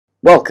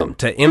Welcome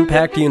to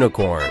Impact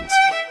Unicorns,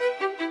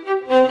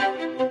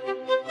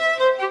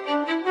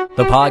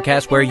 the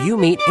podcast where you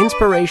meet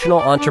inspirational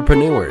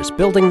entrepreneurs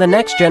building the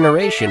next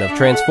generation of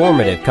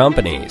transformative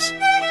companies.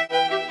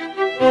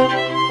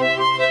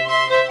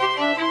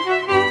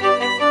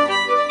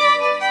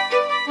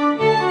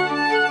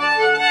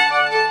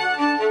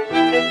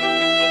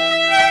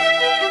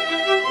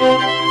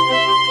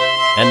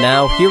 And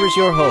now, here is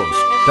your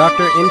host,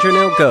 Dr.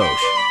 Indranil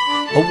Ghosh,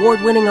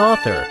 award-winning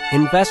author,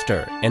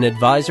 investor, and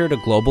advisor to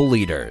global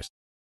leaders.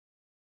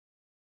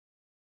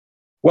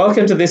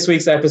 Welcome to this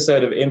week's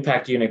episode of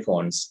Impact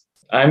Unicorns.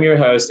 I'm your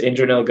host,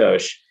 Indranil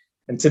Ghosh,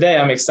 and today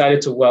I'm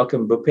excited to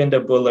welcome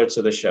Bhupinder Bhullar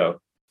to the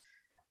show.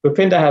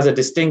 Bhupinder has a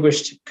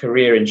distinguished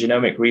career in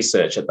genomic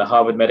research at the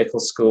Harvard Medical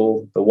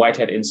School, the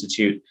Whitehead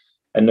Institute,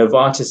 and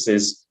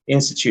Novartis's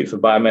Institute for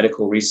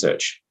Biomedical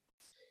Research.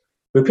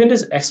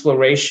 Bhupinder's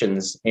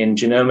explorations in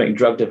genomic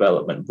drug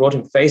development brought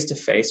him face to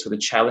face with the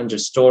challenge of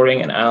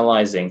storing and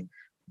analyzing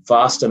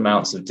vast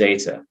amounts of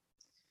data.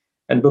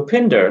 And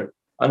Bhupinder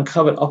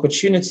uncovered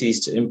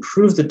opportunities to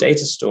improve the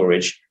data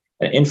storage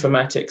and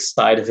informatics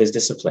side of his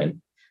discipline.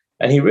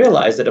 And he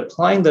realized that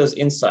applying those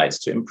insights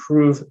to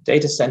improve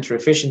data center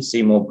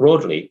efficiency more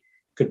broadly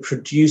could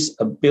produce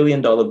a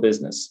billion-dollar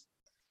business.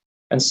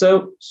 And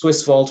so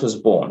SwissVault was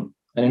born.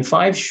 And in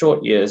 5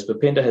 short years,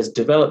 Bhupinder has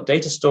developed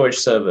data storage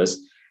servers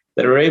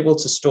that are able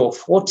to store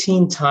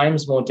 14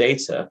 times more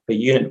data per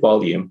unit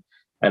volume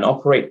and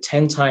operate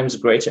 10 times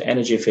greater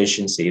energy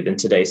efficiency than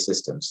today's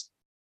systems.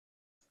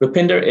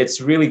 Bhupinder,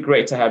 it's really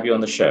great to have you on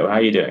the show. How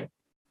are you doing?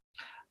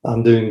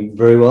 I'm doing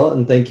very well.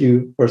 And thank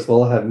you, first of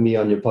all, for having me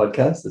on your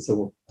podcast. It's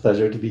a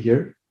pleasure to be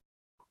here.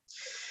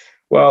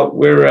 Well,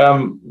 we're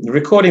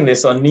recording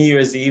this on New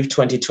Year's Eve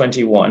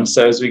 2021.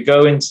 So as we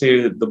go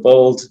into the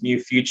bold new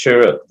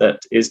future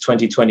that is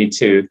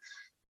 2022,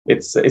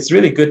 it's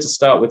really good to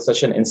start with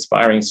such an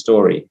inspiring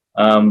story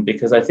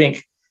because I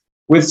think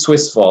with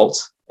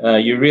SwissVault,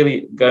 you're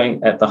really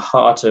going at the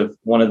heart of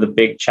one of the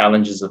big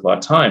challenges of our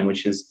time,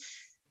 which is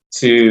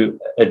to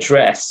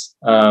address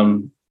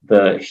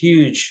the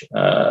huge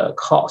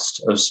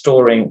cost of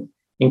storing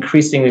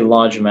increasingly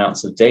large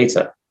amounts of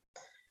data.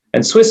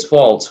 And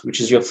SwissVault,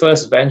 which is your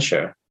first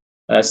venture,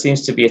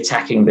 seems to be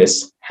attacking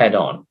this head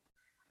on.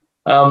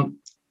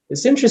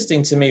 It's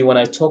interesting to me when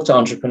I talk to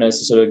entrepreneurs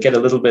to sort of get a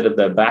little bit of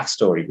their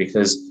backstory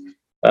because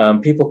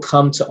people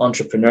come to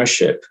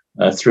entrepreneurship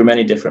through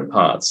many different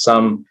paths.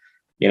 Some,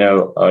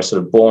 are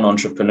sort of born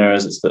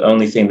entrepreneurs. It's the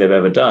only thing they've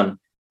ever done.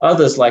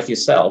 Others, like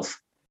yourself,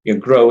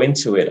 grow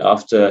into it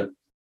after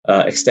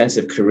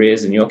extensive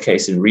careers, in your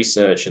case, in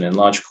research and in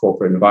large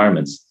corporate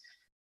environments.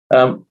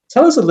 Tell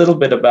us a little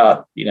bit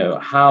about,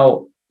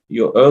 how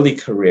your early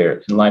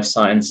career in life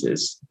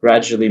sciences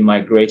gradually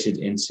migrated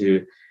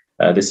into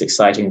this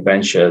exciting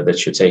venture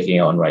that you're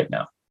taking on right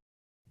now.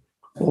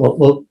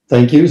 Well,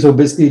 thank you. So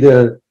basically,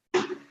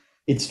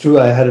 it's true.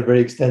 I had a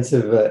very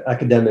extensive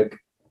academic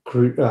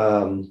career,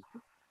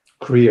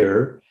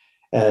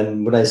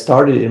 and when I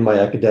started in my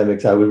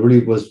academics, I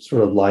really was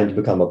sort of aligned to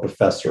become a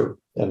professor.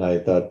 And I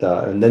thought,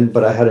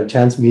 but I had a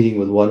chance meeting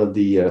with one of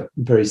the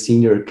very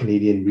senior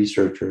Canadian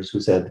researchers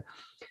who said,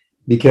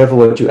 "Be careful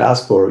what you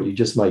ask for; you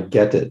just might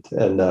get it."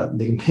 And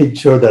they made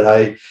sure that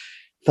I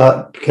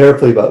thought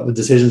carefully about the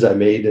decisions I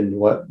made and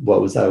what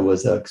I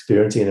was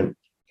experiencing. And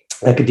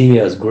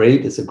academia is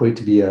great. It's great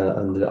to be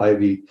under the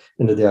Ivy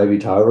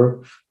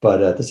Tower,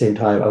 but at the same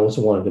time, I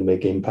also wanted to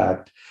make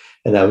impact.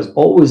 And I was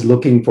always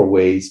looking for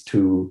ways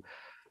to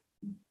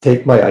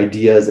take my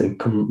ideas and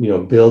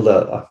build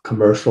a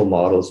commercial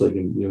model so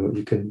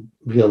you can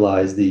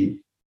realize the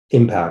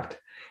impact.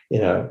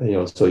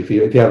 So if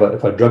you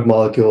have a drug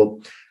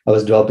molecule, I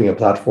was developing a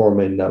platform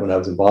when I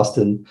was in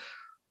Boston.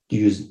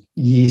 Use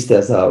yeast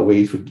as a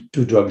way to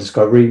do drug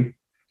discovery,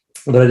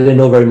 but I didn't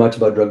know very much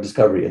about drug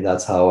discovery, and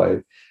that's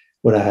how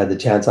when I had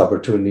the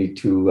opportunity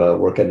to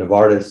work at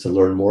Novartis to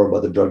learn more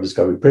about the drug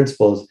discovery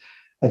principles,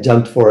 I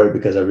jumped for it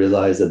because I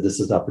realized that this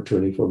is an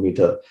opportunity for me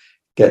to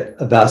get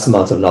a vast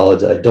amounts of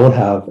knowledge that I don't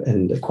have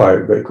and acquire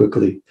it very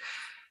quickly,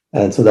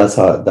 and so that's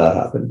how that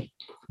happened.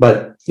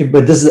 But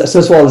this is,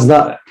 first of all,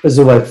 this is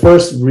my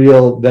first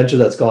real venture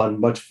that's gone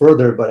much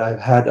further. But I've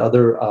had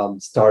other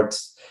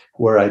starts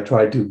where I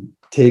tried to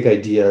take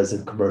ideas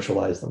and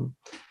commercialize them.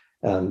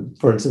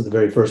 For instance, the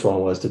very first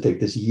one was to take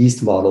this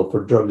yeast model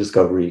for drug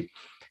discovery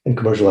and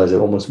commercialize it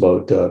almost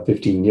about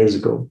 15 years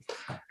ago.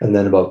 And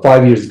then about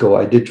 5 years ago,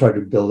 I did try to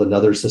build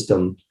another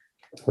system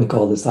we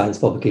call the Science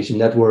Publication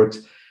Networks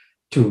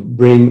to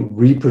bring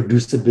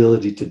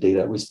reproducibility to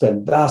data. We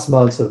spend vast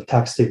amounts of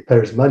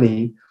taxpayers'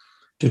 money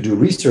to do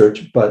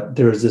research, but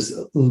there's this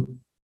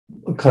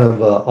kind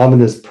of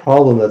ominous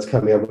problem that's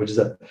coming up, which is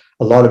that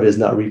a lot of it is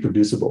not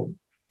reproducible.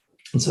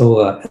 And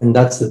so, and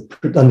that's the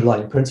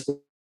underlying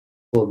principle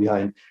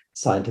behind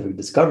scientific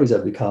discoveries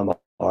that become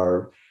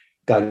our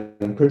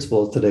guiding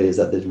principles today, is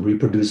that they're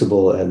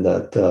reproducible, and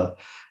that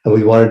and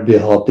we wanted to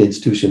help the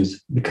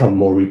institutions become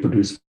more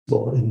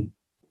reproducible. And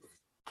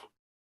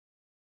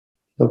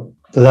so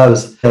that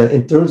was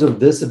in terms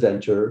of this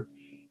adventure.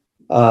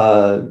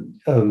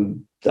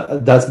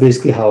 that's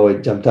basically how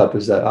it jumped up.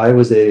 Is that I'm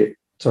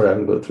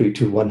going to go 3,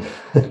 2, 1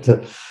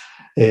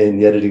 in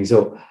the editing.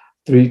 So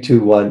 3,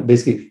 2, 1.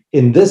 Basically,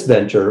 in this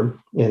venture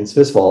in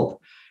SwissVault,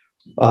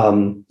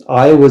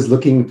 I was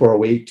looking for a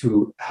way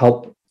to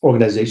help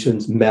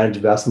organizations manage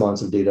vast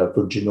amounts of data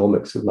for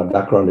genomics. My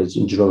background is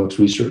in genomics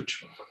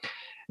research.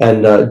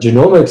 And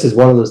genomics is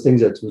one of those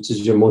things which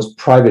is your most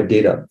private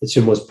data. It's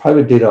your most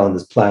private data on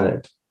this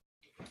planet.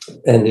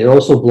 And it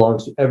also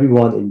belongs to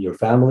everyone in your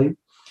family,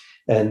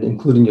 and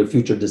including your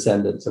future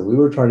descendants. And we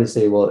were trying to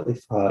say, well,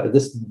 if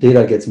this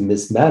data gets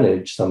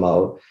mismanaged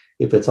somehow,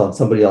 if it's on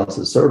somebody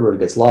else's server, it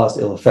gets lost,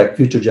 it'll affect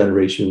future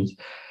generations.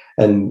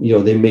 And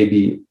they may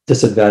be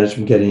disadvantaged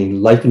from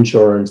getting life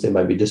insurance. They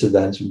might be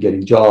disadvantaged from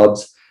getting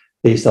jobs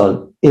based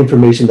on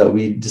information that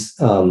we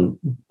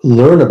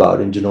learn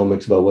about in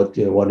genomics about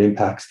what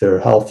impacts their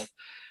health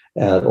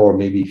or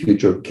maybe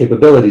future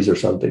capabilities or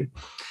something.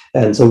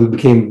 And so we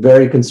became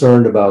very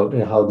concerned about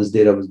how this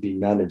data was being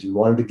managed. We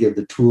wanted to give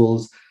the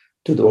tools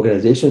to the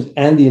organizations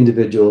and the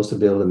individuals to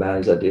be able to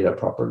manage that data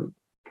properly.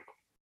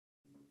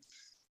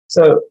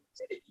 So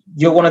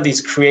you're one of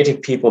these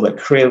creative people that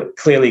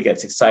clearly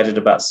gets excited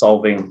about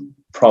solving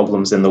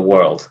problems in the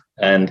world.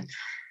 And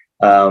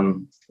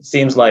it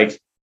seems like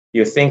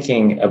you're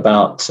thinking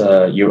about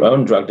your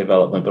own drug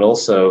development, but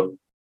also,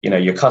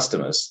 your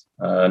customers,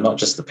 not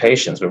just the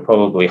patients, but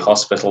probably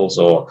hospitals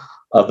or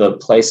other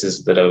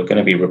places that are going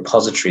to be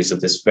repositories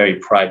of this very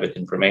private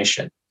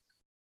information.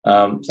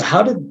 So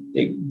how did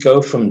it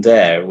go from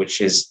there, which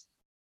is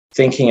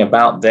thinking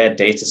about their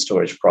data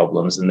storage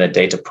problems and their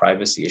data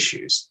privacy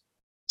issues,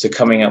 to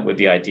coming up with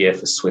the idea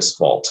for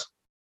SwissVault?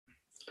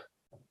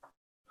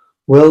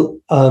 Well,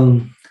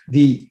 when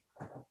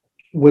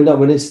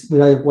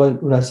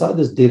I saw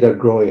this data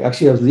growing,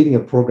 actually, I was leading a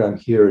program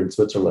here in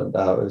Switzerland.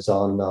 It was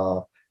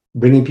on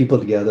bringing people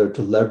together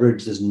to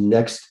leverage this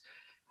next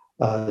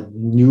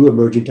new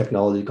emerging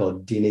technology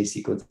called DNA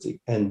sequencing.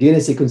 And DNA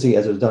sequencing,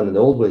 as it was done in the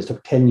old ways,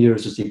 took 10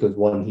 years to sequence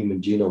one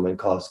human genome and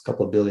cost a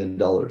couple of $1 billion.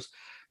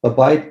 But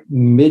by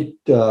mid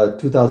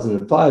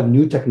 2005,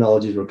 new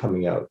technologies were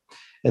coming out,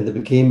 and they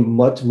became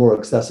much more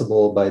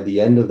accessible by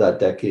the end of that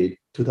decade,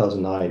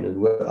 2009.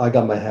 And I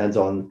got my hands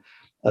on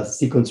a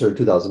sequencer in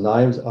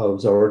 2009. I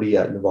was already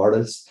at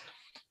Novartis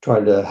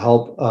trying to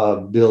help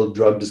build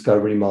drug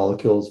discovery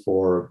molecules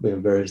for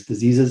various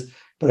diseases.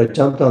 But I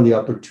jumped on the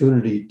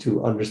opportunity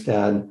to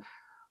understand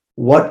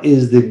what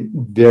is the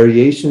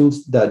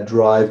variations that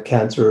drive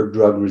cancer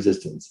drug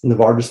resistance.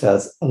 Novartis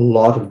has a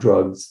lot of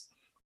drugs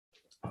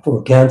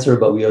for cancer,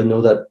 but we all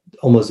know that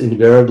almost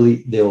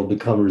invariably they will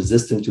become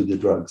resistant to the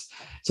drugs.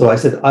 So I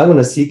said, I want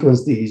to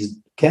sequence these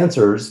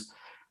cancers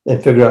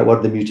and figure out what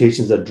are the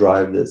mutations that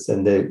drive this.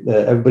 And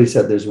everybody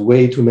said there's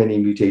way too many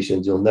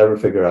mutations, you'll never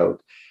figure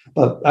out.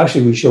 But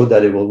actually, we showed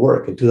that it will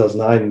work. In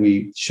 2009,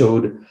 we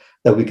showed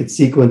that we could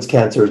sequence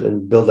cancers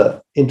and build an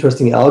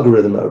interesting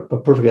algorithm, a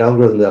perfect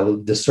algorithm that will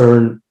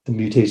discern the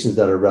mutations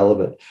that are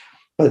relevant.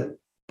 But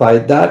by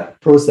that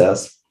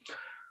process,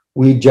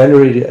 we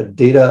generated a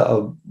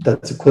data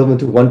that's equivalent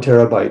to 1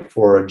 terabyte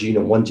for a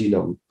genome, one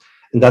genome.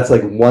 And that's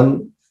like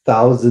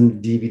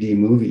 1,000 DVD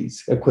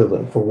movies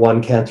equivalent for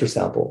one cancer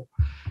sample.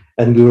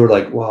 And we were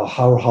like, wow,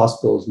 how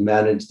hospitals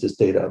manage this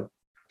data?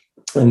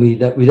 And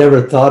we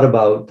never thought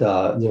about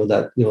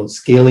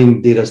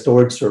scaling data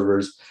storage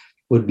servers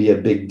would be a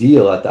big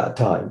deal at that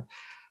time.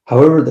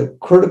 However, the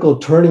critical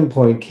turning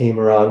point came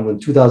around in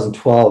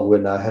 2012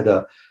 when I had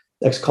an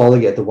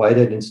ex-colleague at the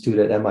Whitehead Institute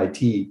at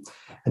MIT,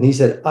 and he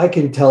said, I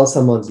can tell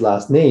someone's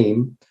last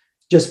name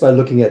just by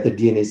looking at the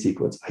DNA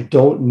sequence. I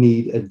don't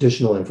need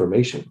additional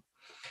information.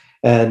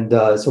 And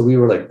so we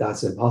were like,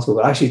 that's impossible.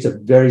 But actually, it's a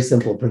very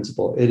simple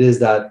principle. It is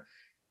that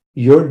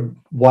your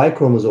Y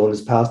chromosome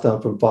is passed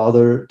down from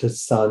father to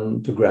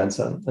son to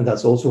grandson. And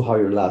that's also how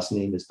your last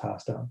name is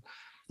passed down.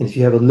 And if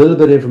you have a little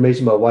bit of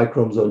information about Y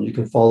chromosome, you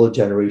can follow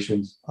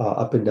generations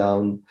up and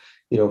down,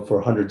 for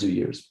hundreds of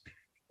years.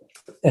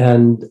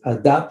 And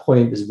at that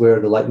point is where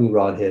the lightning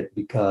rod hit,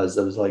 because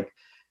I was like,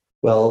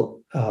 well,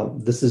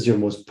 this is your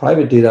most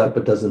private data,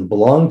 but doesn't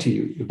belong to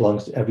you. It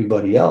belongs to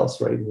everybody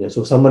else, right?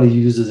 So if somebody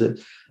uses it,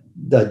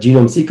 the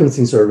genome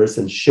sequencing service,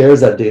 and shares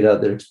that data,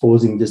 they're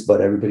exposing just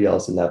about everybody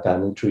else in that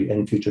family tree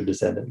and future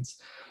descendants.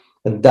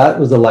 And that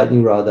was the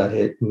lightning rod that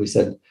hit. And we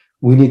said,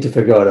 we need to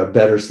figure out a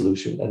better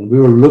solution. And we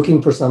were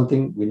looking for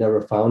something, we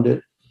never found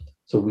it.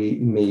 So we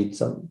made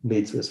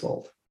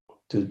SwissVault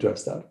to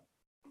address that.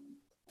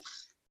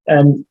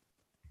 And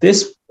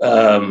this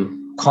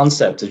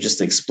concept of just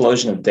the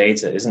explosion of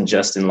data isn't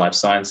just in life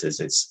sciences,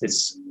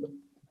 it's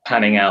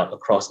panning out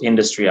across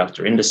industry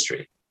after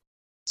industry.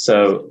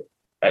 So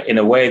in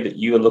a way that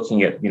you are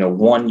looking at,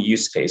 one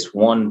use case,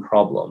 one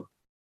problem,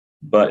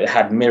 but it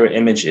had mirror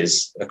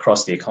images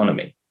across the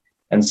economy.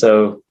 And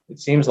so it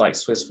seems like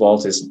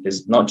SwissVault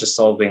is not just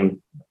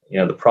solving,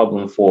 the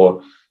problem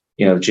for,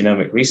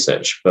 genomic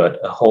research, but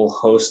a whole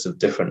host of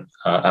different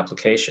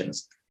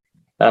applications.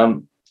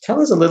 Tell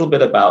us a little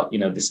bit about,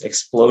 this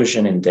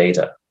explosion in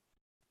data,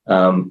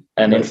 and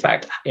in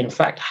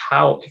fact,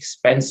 how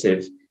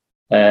expensive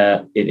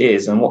it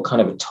is and what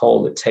kind of a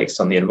toll it takes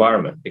on the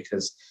environment,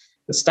 because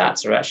the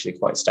stats are actually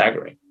quite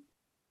staggering.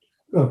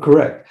 Oh,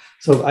 correct.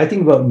 So I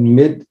think about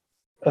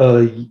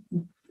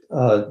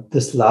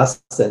this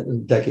last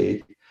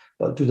decade,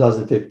 about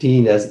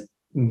 2015, as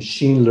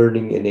machine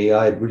learning and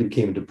AI really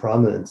came into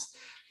prominence,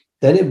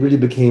 then it really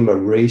became a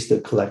race to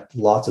collect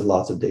lots and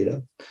lots of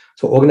data.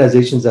 So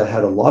organizations that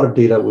had a lot of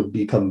data would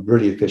become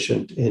really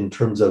efficient in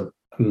terms of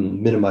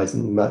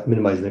minimizing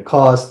the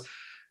cost,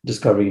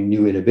 discovering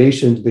new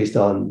innovations based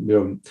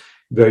on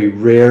very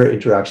rare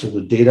interactions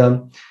with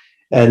data,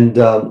 and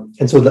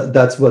so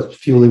that's what's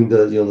fueling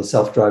the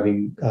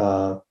self-driving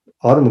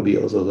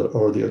automobiles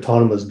or the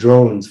autonomous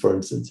drones, for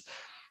instance.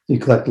 You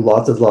collect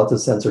lots of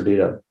sensor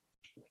data,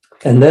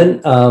 and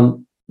then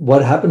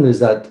what happened is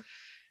that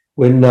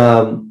when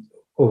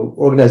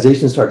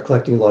organizations start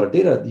collecting a lot of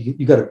data,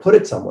 you got to put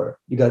it somewhere.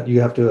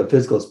 You have to have a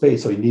physical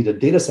space, so you need a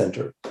data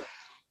center,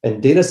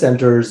 and data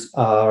centers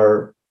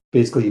are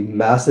basically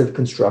massive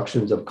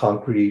constructions of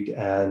concrete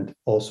and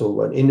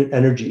also an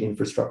energy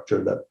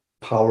infrastructure that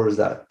powers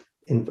that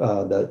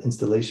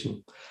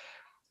installation.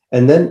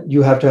 And then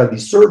you have to have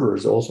these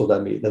servers also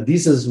that made. Now,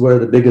 this is where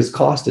the biggest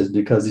cost is,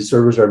 because these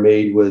servers are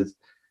made with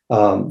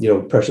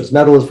precious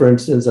metals, for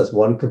instance. That's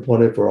one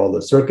component for all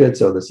the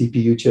circuits or the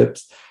CPU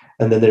chips.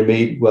 And then they're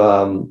made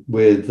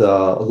with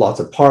lots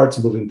of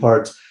parts, moving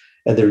parts,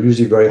 and they're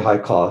usually very high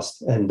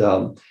cost, and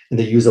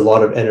they use a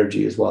lot of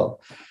energy as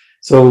well.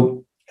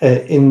 So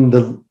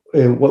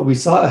what we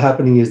saw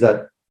happening is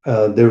that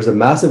there was a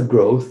massive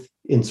growth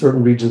in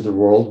certain regions of the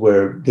world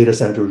where data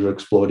centers are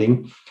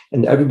exploding,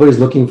 and everybody's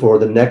looking for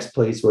the next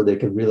place where they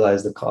can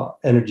realize the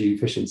energy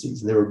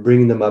efficiencies. And they were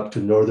bringing them up to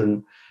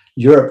Northern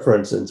Europe, for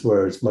instance,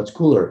 where it's much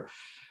cooler.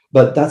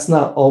 But that's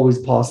not always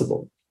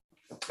possible,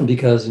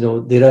 because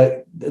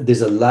data,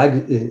 there's a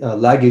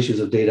lag issues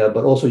of data,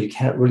 but also you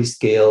can't really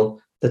scale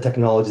the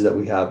technology that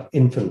we have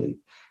infinitely,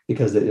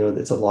 because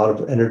it's a lot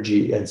of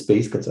energy and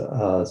space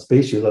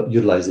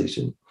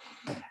utilization.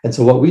 And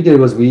so what we did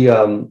was we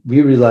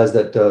realized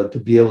that to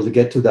be able to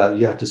get to that,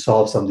 you have to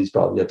solve some of these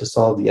problems. You have to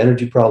solve the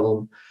energy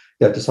problem,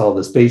 you have to solve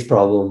the space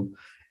problem,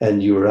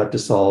 and you have to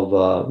solve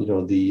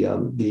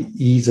the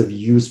ease of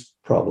use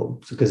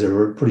problems, because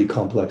they're pretty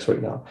complex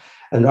right now.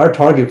 And our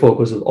target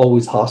focus was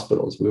always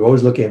hospitals. We were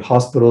always looking at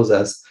hospitals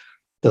as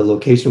the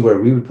location where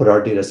we would put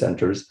our data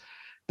centers.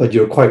 But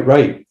you're quite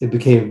right. It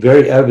became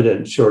very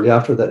evident shortly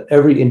after that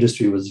every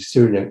industry was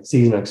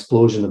seeing an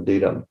explosion of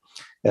data,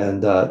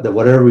 and that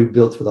whatever we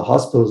built for the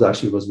hospitals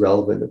actually was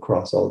relevant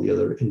across all the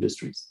other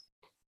industries.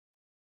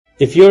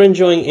 If you're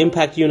enjoying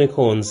Impact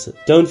Unicorns,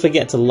 don't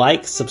forget to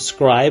like,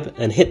 subscribe,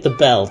 and hit the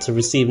bell to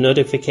receive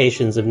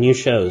notifications of new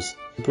shows.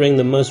 Bring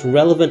the most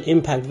relevant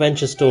impact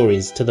venture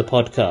stories to the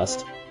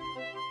podcast.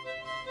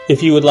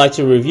 If you would like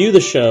to review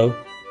the show,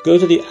 go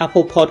to the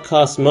Apple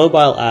Podcasts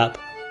mobile app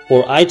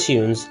or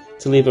iTunes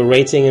to leave a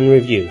rating and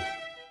review.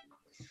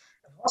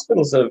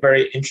 Hospitals are a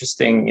very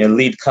interesting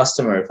lead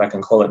customer, if I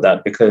can call it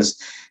that,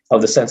 because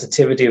of the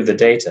sensitivity of the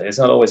data. It's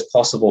not always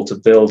possible to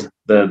build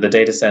the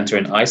data center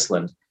in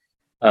Iceland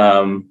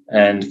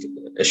and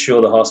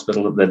assure the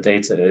hospital that the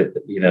data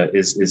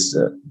is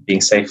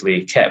being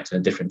safely kept in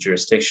a different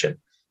jurisdiction.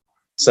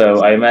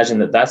 So I imagine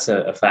that's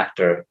a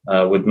factor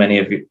with many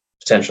of your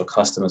potential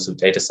customers of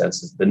data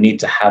centers, the need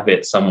to have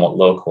it somewhat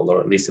local, or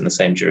at least in the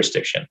same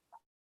jurisdiction.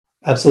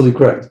 Absolutely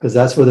correct, because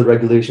that's where the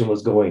regulation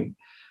was going.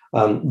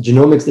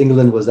 Genomics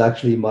England was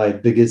actually my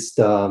biggest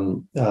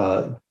sort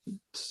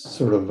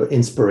of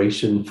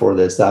inspiration for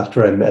this.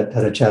 After I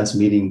had a chance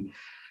meeting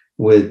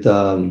with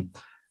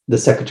the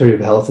Secretary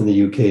of Health in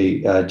the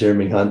UK,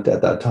 Jeremy Hunt,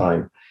 at that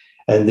time.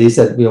 And they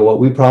said, what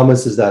we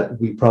promise is that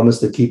we promise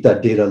to keep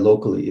that data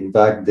locally. In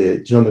fact, the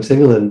Genomics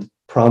England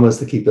promised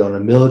to keep it on a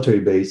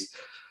military base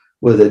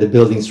with the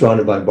building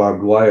surrounded by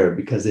barbed wire,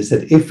 because they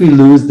said, if we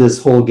lose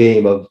this whole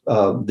game of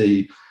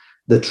the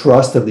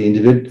trust of the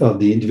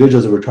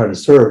individuals that we're trying to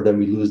serve, then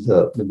we lose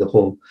the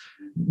whole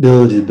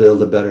ability to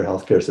build a better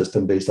healthcare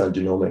system based on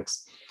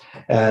genomics.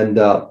 And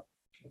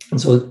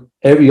so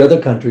every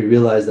other country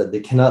realized that they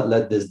cannot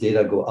let this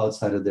data go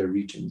outside of their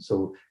region.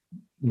 So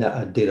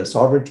data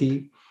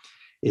sovereignty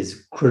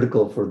is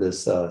critical for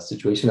this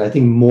situation. I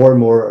think more and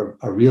more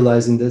are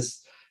realizing this,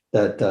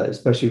 that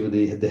especially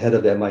with the head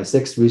of the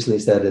MI6 recently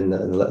said in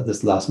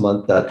this last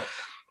month that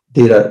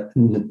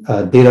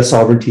data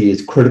sovereignty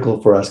is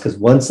critical for us, because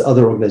once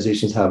other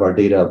organizations have our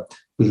data,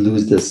 we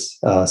lose this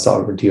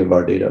sovereignty of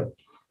our data.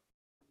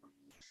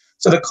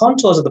 So the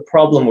contours of the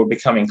problem were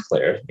becoming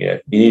clear. You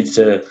need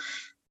to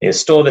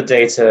store the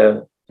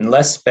data in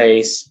less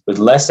space, with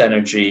less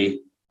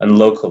energy, and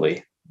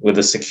locally, with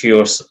a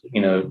secure,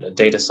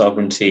 data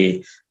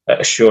sovereignty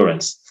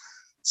assurance.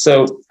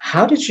 So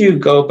how did you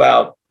go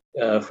about,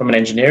 from an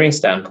engineering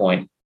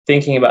standpoint,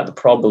 thinking about the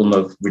problem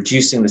of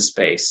reducing the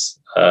space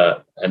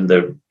and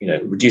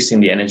reducing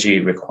the energy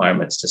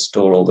requirements to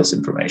store all this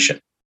information?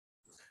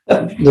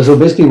 So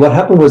basically, what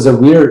happened was that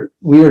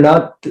we are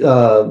not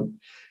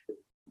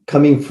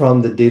coming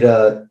from the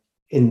data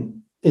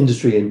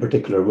industry in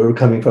particular. We were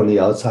coming from the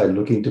outside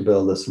looking to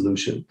build a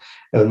solution.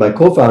 And my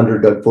co-founder,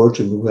 Doug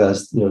Fortune, who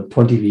has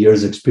 20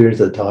 years experience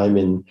at the time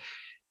in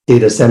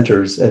data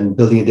centers and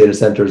building data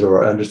centers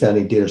or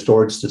understanding data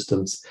storage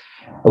systems,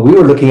 we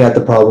were looking at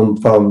the problem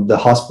from the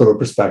hospital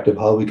perspective,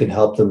 how we can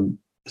help them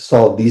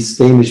solve these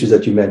same issues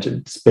that you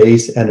mentioned: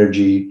 space,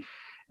 energy,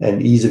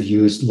 and ease of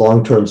use,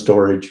 long-term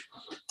storage.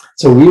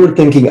 So we were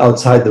thinking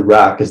outside the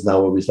rack, is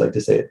now what we like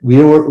to say it. We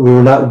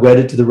were not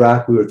wedded to the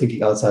rack. We were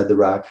thinking outside the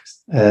rack.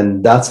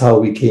 And that's how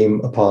we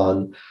came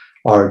upon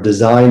our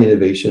design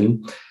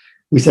innovation.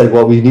 We said,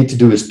 what we need to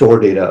do is store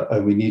data,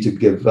 and we need to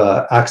give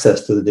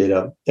access to the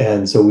data.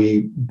 And so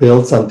we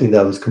built something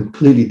that was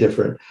completely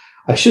different.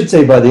 I should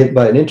say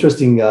by an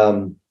interesting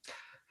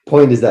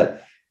point is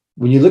that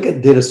when you look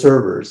at data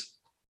servers,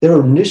 they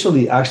were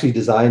initially actually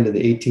designed in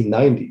the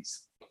 1890s.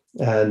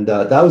 And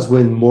that was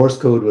when Morse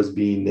code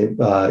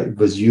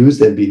was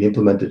used and being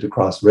implemented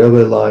across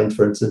railway lines,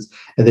 for instance.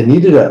 And they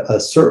needed a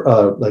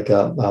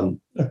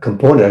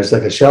component, it's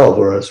like a shelf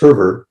or a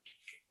server,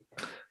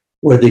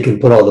 where they can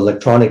put all the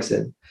electronics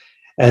in.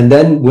 And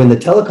then when the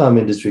telecom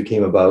industry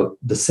came about,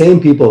 the same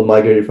people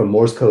migrated from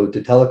Morse code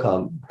to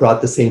telecom,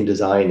 brought the same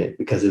design in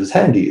because it was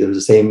handy. It was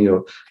the same,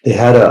 they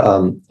had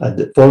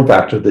a form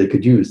factor they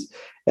could use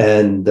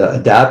and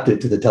adapt it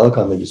to the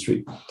telecom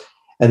industry.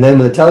 And then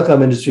when the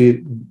telecom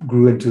industry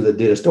grew into the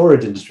data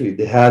storage industry,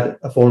 they had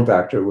a form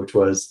factor, which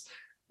was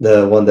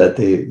the one that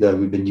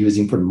we've been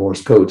using for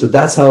Morse code. So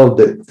that's how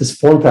this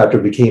form factor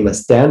became a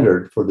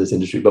standard for this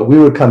industry. But we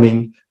were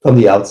coming from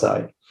the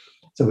outside.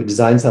 So we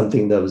designed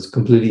something that was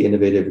completely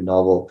innovative and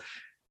novel.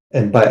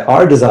 And by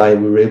our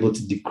design, we were able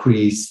to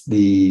decrease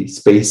the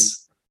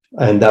space.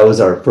 And that was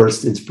our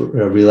first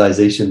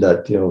realization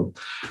that,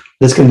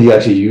 this can be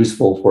actually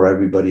useful for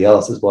everybody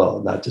else as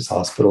well, not just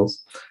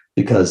hospitals,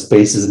 because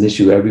space is an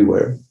issue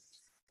everywhere.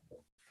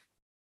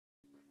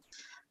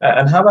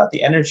 And how about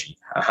the energy?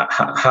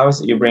 How is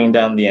it you're bringing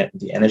down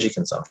the energy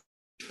consumption?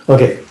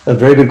 Okay, a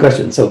very good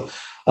question. So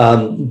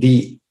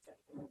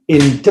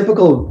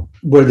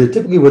where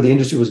the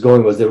industry was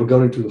going was they were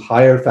going to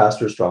higher,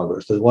 faster,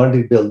 stronger. So they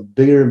wanted to build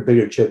bigger and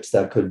bigger chips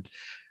that could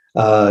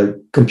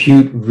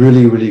compute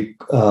really, really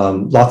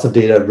lots of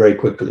data very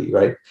quickly,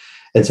 right?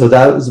 And so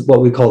that was what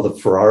we call the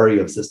Ferrari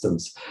of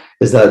systems,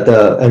 is that,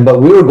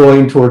 but we were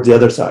going towards the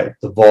other side,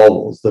 the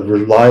Volvos, the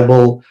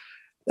reliable,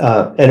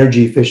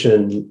 energy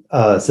efficient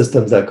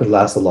systems that could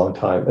last a long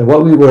time. And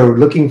what we were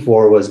looking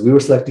for was we were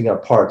selecting our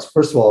parts.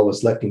 First of all, we're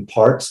selecting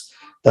parts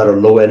that are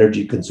low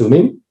energy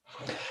consuming.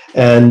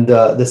 And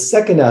the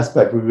second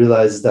aspect, we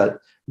realized is that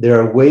there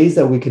are ways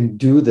that we can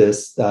do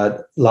this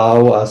that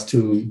allow us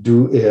to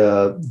do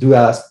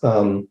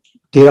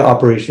data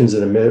operations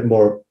in a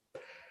more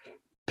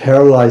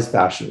parallelized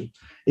fashion.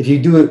 If you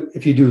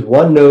do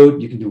one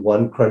node, you can do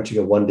one crunching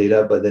of one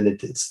data, but then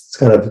it's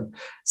kind of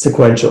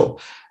sequential.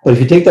 But if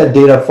you take that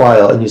data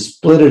file and you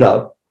split it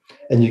up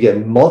and you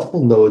get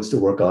multiple nodes to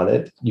work on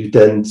it, you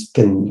then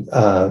can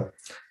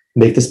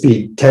make the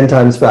speed 10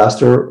 times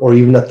faster or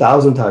even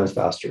 1,000 times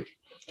faster.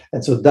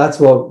 And so that's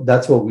what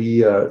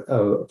we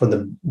from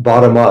the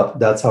bottom up,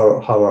 that's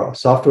how our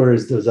software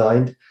is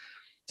designed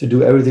to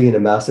do everything in a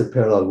massive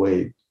parallel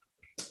way.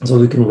 So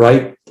we can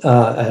write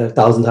at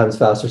 1,000 times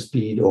faster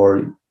speed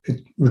or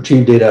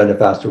retrieve data in a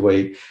faster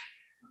way.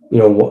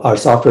 Our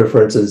software,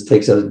 for instance,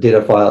 takes a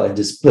data file and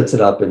just splits it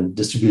up and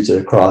distributes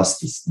it across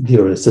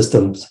the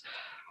systems.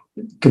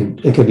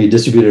 It can be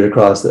distributed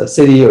across a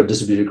city or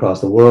distributed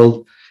across the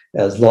world.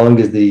 As long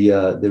as the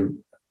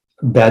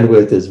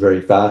bandwidth is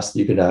very fast,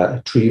 you can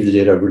retrieve the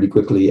data really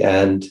quickly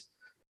and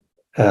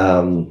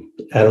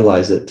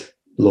analyze it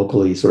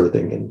locally, sort of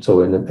thing. And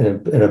so in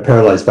a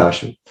parallelized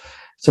fashion.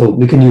 So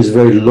we can use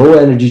very low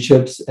energy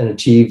chips and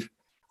achieve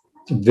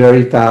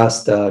very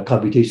fast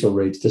computational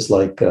rates, just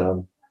like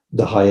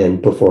the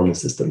high-end performance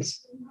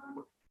systems.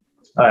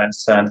 I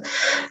understand.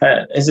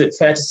 Is it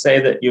fair to say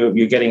that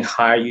you're getting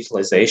higher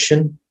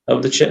utilization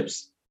of the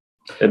chips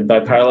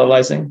by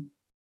parallelizing?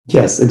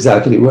 Yes,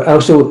 exactly. We're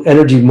also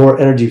more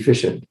energy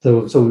efficient.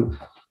 So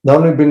not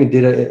only bringing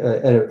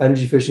data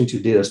energy efficiency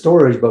to data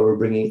storage, but we're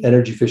bringing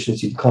energy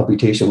efficiency to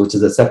computation, which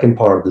is the second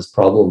part of this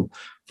problem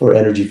for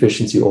energy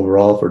efficiency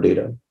overall for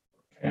data.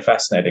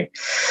 Fascinating.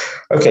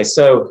 Okay,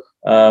 so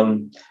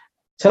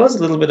tell us a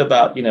little bit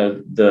about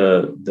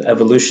the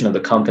evolution of the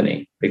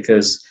company,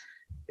 because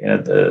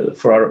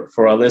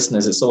for our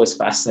listeners, it's always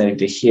fascinating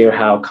to hear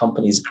how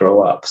companies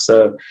grow up.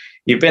 So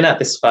you've been at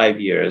this 5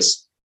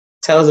 years.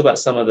 Tell us about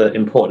some of the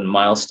important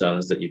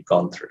milestones that you've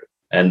gone through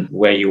and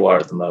where you are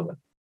at the moment.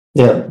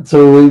 Yeah.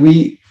 So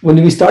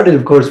when we started,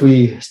 of course,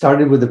 we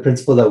started with the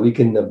principle that we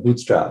can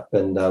bootstrap,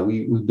 and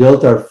we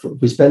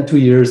spent 2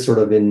 years sort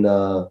of in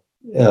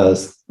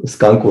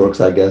skunkworks,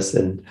 I guess,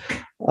 and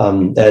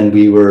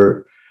we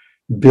were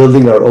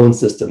building our own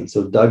system.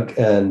 So Doug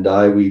and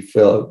I, we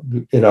felt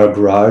in our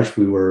garage,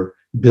 we were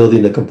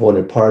building the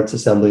component parts,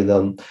 assembling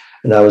them,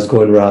 and I was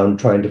going around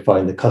trying to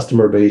find the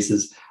customer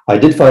bases. I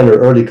did find an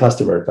early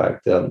customer, in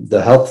fact.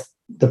 The health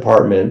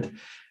department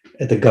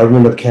at the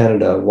government of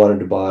Canada wanted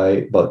to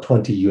buy about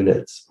 20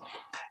 units.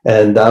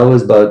 And that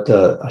was about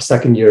a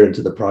second year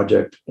into the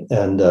project,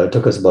 and it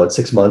took us about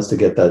 6 months to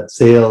get that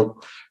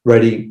sale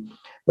ready.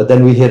 But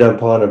then we hit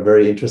upon a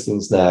very interesting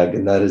snag,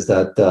 and that is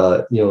that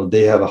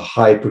they have a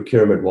high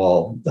procurement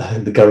wall,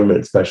 the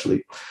government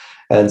especially,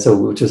 and so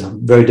which is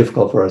very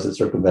difficult for us to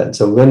circumvent.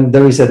 So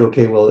then we said,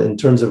 okay, well, in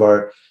terms of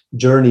our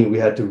journey, we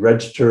had to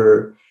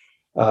register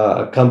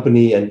a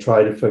company and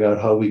try to figure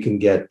out how we can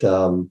get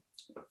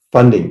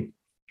funding.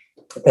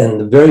 And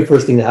the very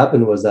first thing that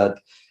happened was that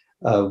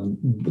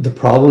the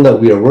problem that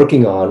we are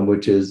working on,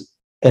 which is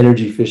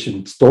energy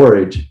efficient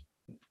storage,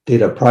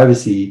 data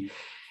privacy,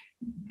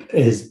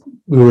 is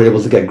we were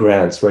able to get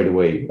grants right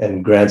away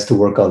and grants to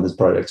work on this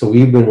project. So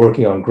we've been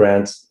working on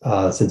grants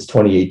since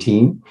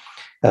 2018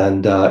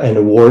 and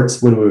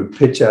awards. When we would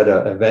pitch at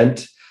an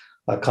event,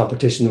 a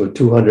competition with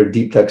 200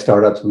 deep tech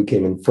startups, we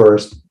came in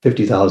first.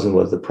 50,000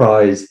 was the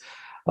prize.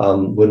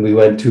 When we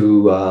went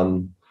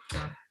to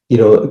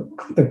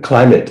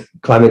climate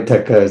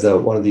tech is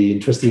one of the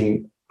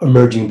interesting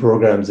emerging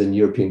programs in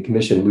European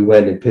Commission. We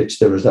went and pitched.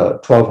 There was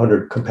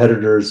 1,200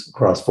 competitors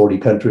across 40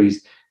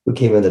 countries. We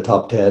came in the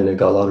top 10 and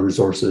got a lot of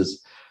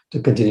resources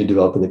to continue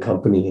developing the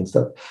company and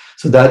stuff.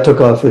 So that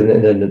took off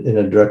in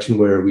a direction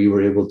where we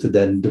were able to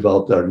then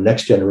develop our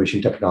next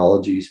generation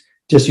technologies,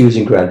 just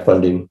using grant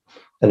funding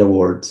and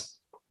awards.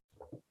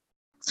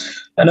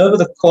 And over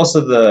the course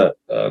of the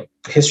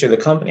history of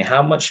the company,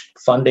 how much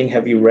funding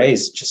have you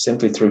raised just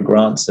simply through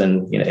grants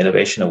and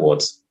innovation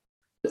awards?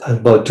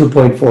 About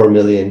 2.4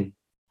 million.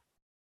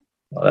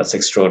 Well, that's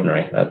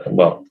extraordinary.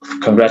 Well,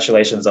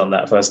 congratulations on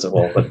that, first of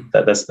all.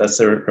 But that's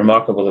a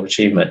remarkable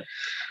achievement.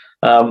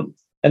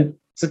 And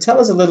so, tell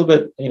us a little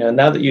bit.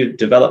 Now that you've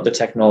developed the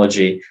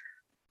technology,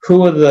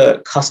 who are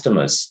the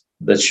customers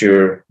that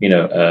you're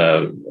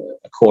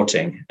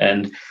courting,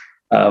 and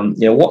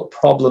what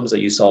problems are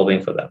you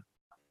solving for them?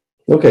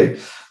 Okay.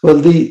 Well,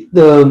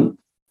 the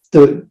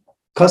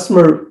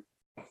customer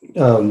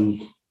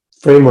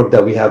framework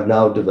that we have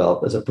now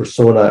developed as a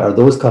persona are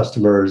those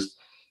customers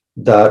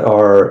that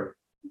are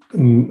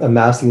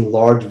amassing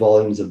large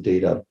volumes of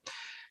data.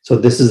 So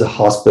this is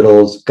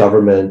hospitals,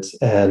 government,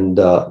 and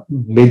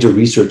major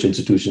research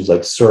institutions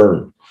like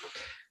CERN.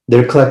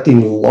 They're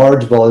collecting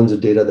large volumes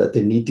of data that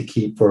they need to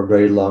keep for a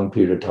very long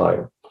period of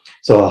time.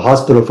 So a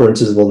hospital, for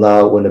instance, will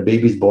now, when a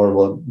baby's born,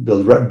 will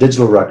build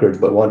digital records,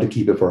 but want to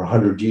keep it for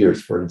 100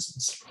 years, for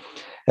instance.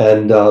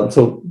 And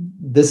so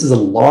this is a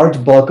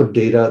large bulk of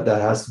data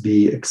that has to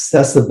be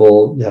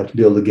accessible. You have to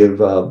be able to give,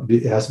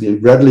 it has to be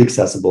readily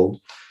accessible.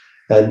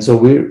 And so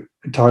we're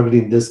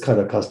targeting this kind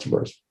of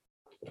customers.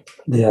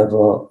 They have,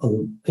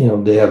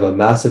 they have a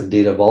massive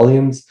data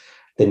volumes.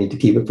 They need to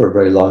keep it for a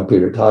very long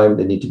period of time.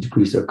 They need to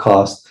decrease their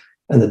costs,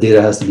 and the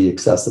data has to be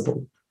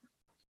accessible.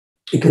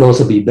 It can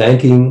also be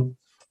banking,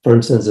 for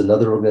instance, and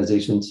other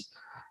organizations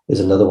is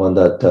another one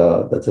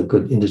that's a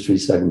good industry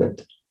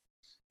segment.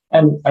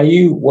 And are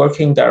you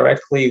working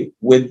directly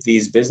with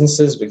these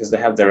businesses because they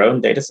have their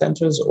own data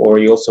centers, or are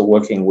you also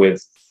working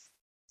with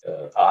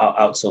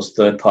outsourced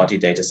third-party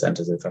data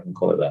centers, if I can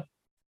call it that?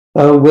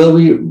 Well,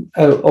 we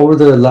over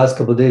the last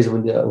couple of days,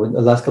 when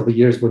the last couple of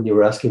years, when you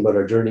were asking about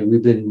our journey,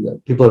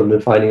 people have been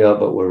finding out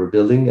about what we're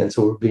building, and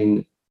so we're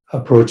being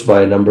approached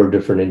by a number of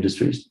different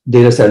industries,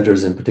 data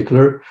centers in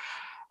particular.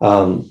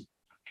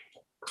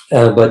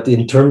 But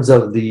in terms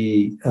of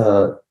the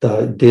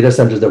data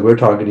centers that we're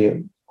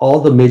targeting, all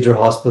the major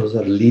hospitals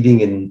that are leading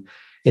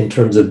in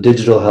terms of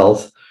digital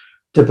health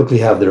typically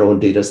have their own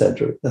data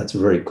center that's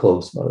very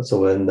close. So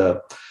when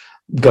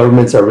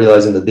governments are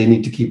realizing that they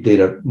need to keep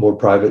data more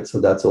private, so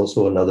that's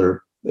also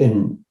another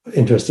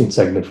interesting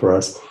segment for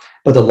us.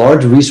 But the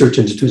large research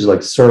institutes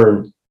like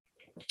CERN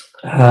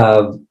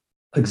have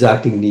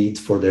exacting needs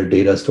for their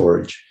data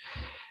storage,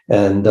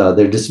 and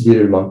they're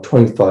distributed among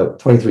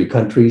 23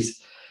 countries.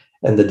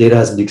 And the data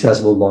has to be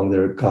accessible among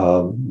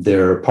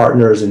their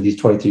partners in these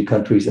 23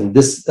 countries. And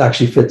this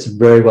actually fits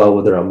very well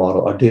with our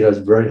model. Our data is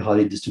very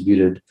highly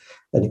distributed,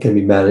 and it can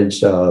be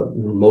managed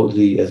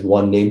remotely as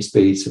one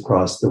namespace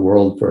across the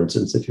world, for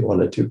instance, if you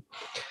wanted to.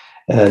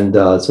 And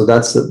so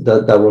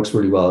that works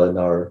really well in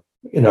our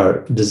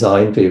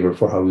design favor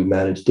for how we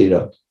manage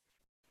data.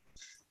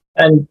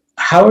 And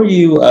how are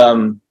you,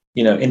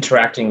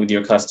 interacting with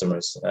your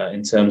customers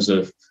in terms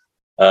of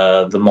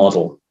the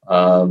model?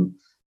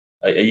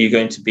 Are you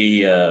going to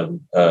be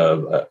an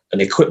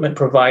equipment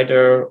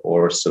provider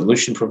or a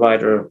solution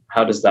provider?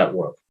 How does that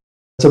work?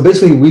 So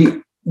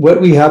basically,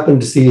 what we happen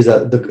to see is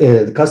that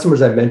the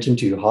customers I mentioned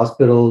to you,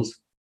 hospitals,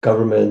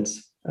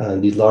 governments,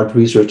 and these large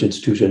research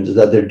institutions, is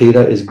that their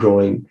data is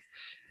growing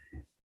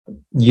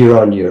year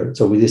on year.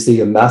 So we just see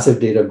a massive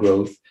data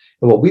growth.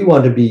 And what we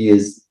want to be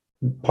is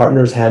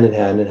partners hand in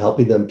hand in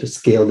helping them to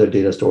scale their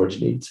data storage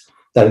needs.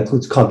 That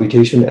includes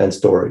computation and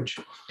storage.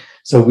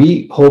 So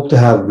we hope to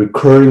have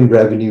recurring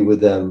revenue with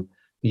them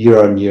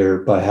year on year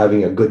by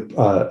having a good,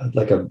 a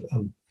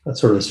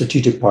sort of a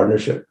strategic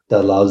partnership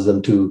that allows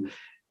them to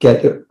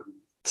get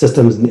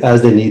systems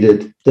as they need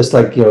it. Just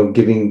like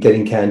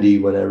getting candy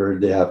whenever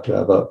they have to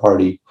have a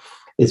party,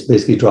 it's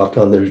basically dropped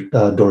on their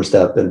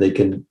doorstep, and they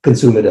can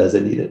consume it as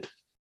they need it.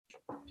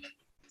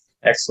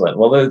 Excellent.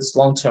 Well, those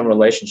long-term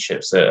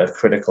relationships are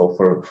critical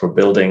for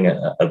building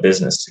a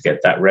business to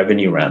get that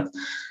revenue ramp.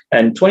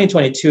 And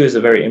 2022 is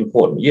a very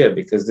important year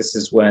because this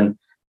is when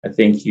I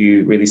think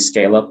you really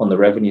scale up on the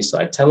revenue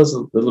side. Tell us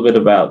a little bit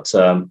about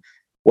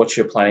what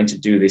you're planning to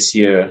do this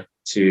year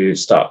to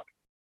start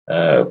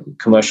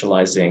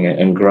commercializing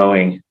and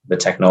growing the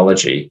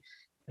technology,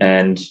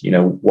 and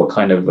what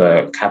kind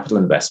of capital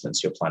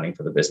investments you're planning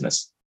for the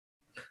business.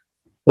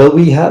 Well,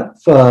 we have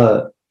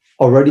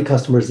already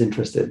customers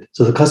interested.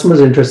 So the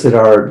customers interested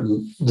are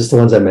just the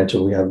ones I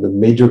mentioned. We have the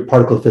major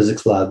particle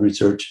physics lab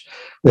research.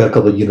 We have a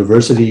couple of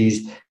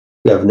universities.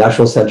 We have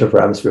National Center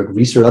for Atmospheric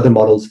Research, other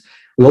models.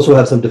 We also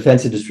have some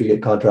defense industry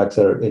contracts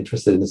that are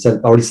interested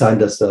in already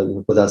signed us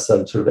with us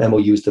sort of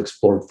MOUs to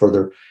explore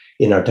further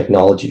in our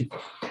technology.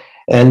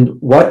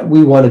 And what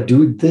we want to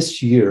do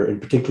this year in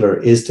particular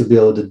is to be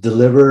able to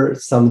deliver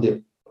some of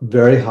the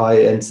very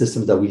high-end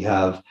systems that we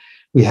have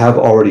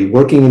already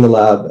working in the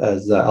lab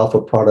as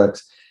alpha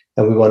products,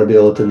 and we want to be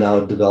able to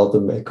now develop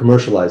them and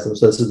commercialize them.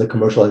 So this is the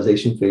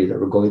commercialization phase that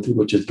we're going through,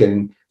 which is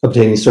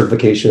obtaining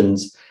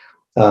certifications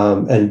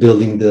and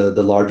building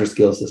the larger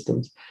scale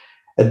systems.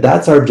 And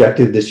that's our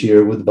objective this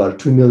year, with about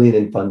 $2 million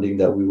in funding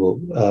that we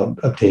will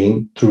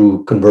obtain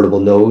through convertible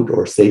note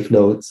or safe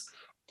notes.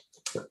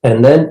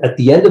 And then at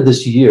the end of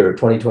this year,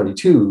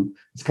 2022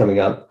 is coming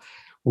up,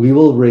 we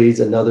will raise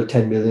another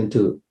 $10 million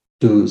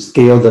to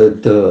scale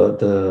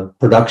the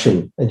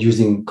production and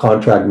using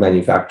contract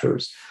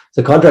manufacturers.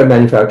 So contract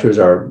manufacturers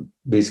are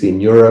basically in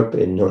Europe,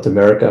 in North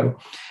America,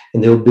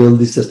 and they'll build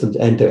these systems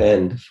end to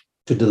end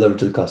to deliver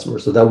to the customer,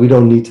 so that we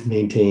don't need to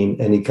maintain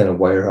any kind of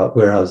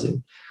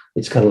warehousing.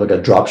 It's kind of like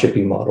a drop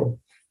shipping model.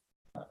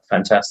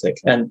 Fantastic.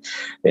 And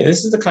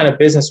this is the kind of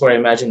business where I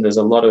imagine there's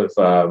a lot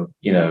of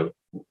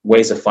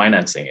ways of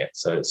financing it.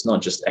 So it's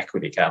not just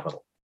equity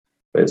capital,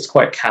 but it's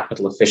quite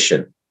capital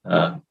efficient.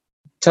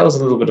 Tell us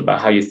a little bit about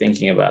how you're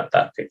thinking about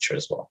that picture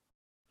as well.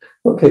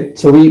 Okay,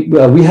 so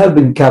we have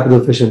been capital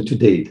efficient to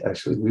date.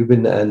 Actually, we've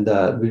been, and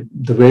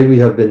the way we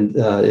have been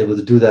able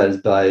to do that is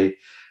by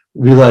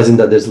realizing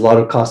that there's a lot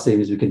of cost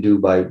savings we can do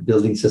by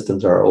building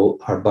systems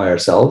are by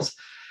ourselves.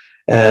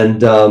 And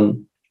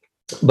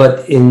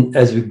but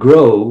as we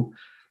grow,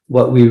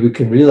 what we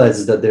can realize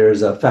is that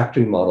there's a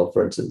factoring model,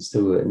 for instance,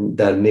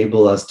 that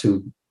enable us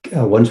to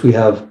once we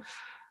have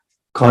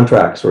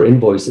contracts or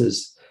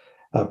invoices,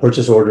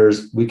 purchase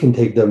orders, we can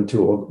take them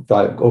to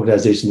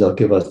organizations that'll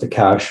give us the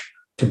cash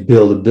to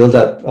build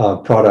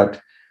that product,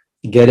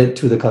 get it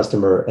to the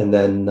customer, and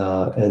then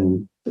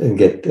and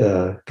get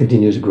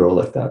continue to grow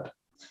like that.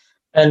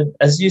 And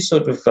as you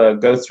sort of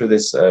go through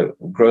this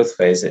growth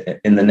phase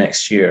in the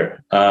next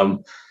year,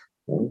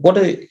 what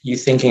are you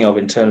thinking of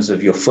in terms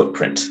of your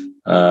footprint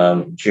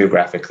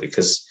geographically?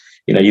 Because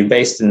you're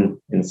based in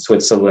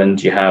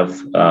Switzerland, you have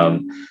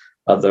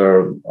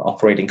other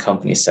operating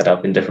companies set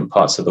up in different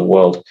parts of the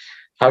world.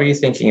 How are you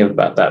thinking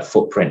about that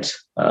footprint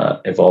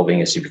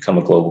evolving as you become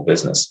a global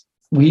business?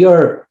 We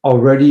are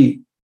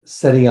already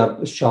setting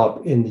up a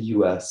shop in the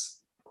US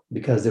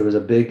because there was a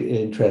big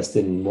interest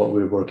in what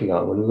we were working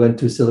on. When we went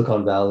to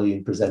Silicon Valley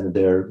and presented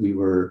there, we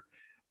were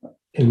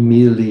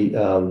immediately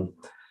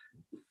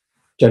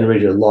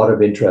generated a lot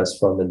of interest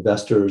from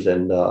investors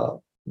and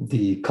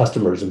the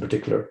customers in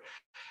particular.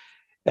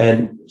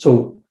 And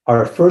so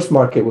our first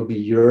market would be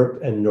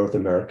Europe and North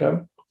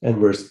America, and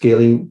we're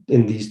scaling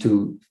in these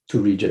two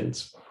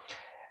regions.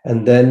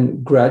 And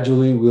then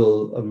gradually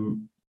we'll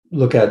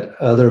look at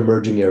other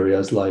emerging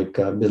areas like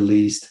Middle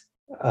East.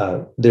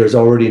 There's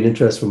already an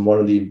interest from one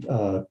of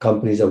the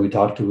companies that we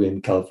talked to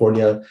in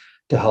California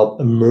to help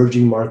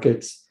emerging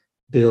markets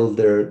build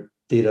their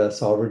data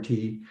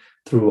sovereignty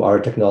through our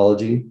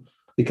technology,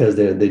 because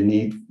they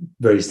need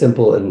very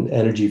simple and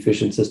energy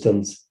efficient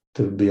systems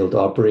to be able to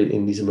operate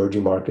in these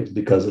emerging markets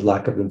because of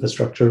lack of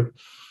infrastructure.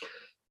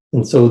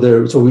 And so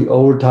we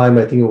over time,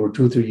 I think over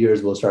 2-3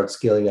 years, we'll start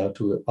scaling out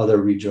to other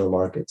regional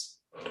markets.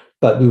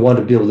 But we want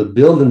to be able to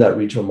build in that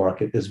regional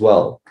market as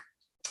well.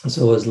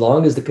 So as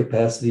long as the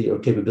capacity or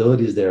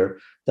capability is there,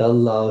 that'll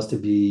allow us to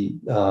be,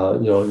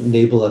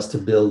 enable us to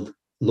build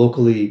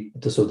locally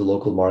to serve the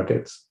local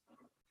markets,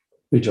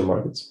 regional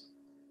markets.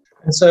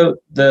 And so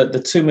the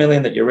 $2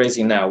 million that you're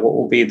raising now, what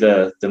will be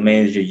the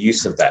major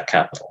use of that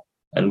capital?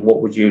 And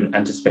what would you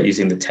anticipate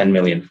using the $10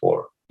 million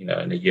for, in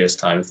a year's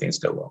time if things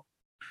go well?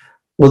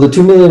 Well, the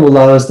 $2 million will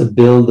allow us to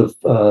build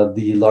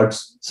the large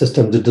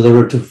system to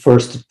deliver to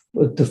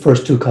the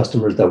first two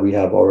customers that we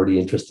have already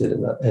interested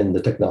in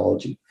the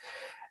technology.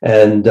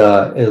 And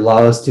it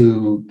allow us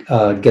to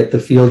get the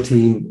field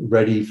team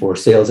ready for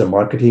sales and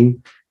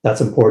marketing.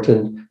 That's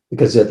important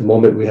because at the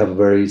moment we have a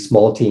very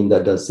small team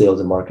that does sales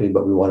and marketing,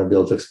 but we want to be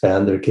able to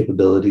expand their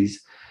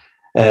capabilities.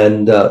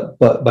 And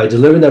but by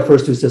delivering that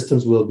first two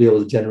systems, we'll be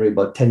able to generate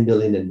about $10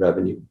 million in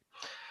revenue.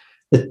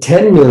 The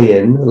 $10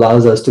 million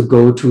allows us to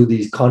go to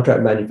these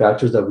contract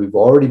manufacturers that we've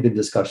already been in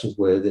discussions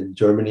with in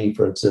Germany,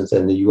 for instance,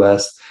 and the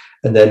US,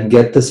 and then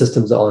get the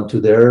systems onto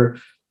their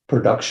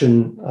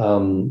production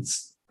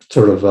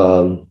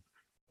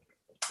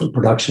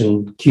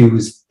production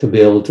queues to be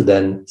able to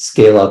then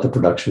scale out the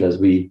production as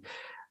we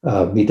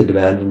meet the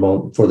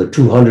demand for the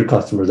 200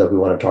 customers that we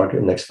want to target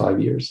in the next 5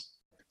 years.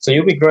 So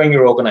you'll be growing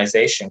your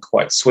organization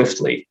quite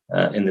swiftly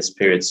in this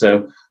period.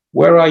 So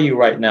where are you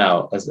right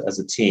now as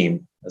a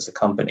team, as a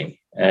company,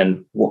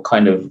 and what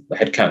kind of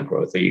headcount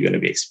growth are you going to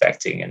be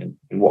expecting, and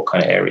in what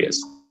kind of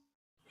areas?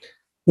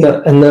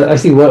 Yeah, and I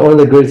think one of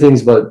the great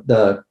things about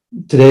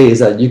today is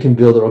that you can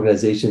build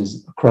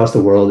organizations across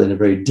the world in a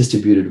very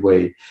distributed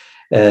way,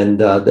 and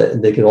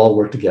they can all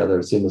work together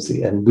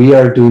seamlessly. And we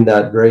are doing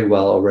that very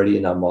well already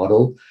in our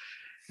model.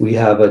 We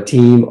have a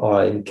team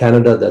in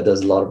Canada that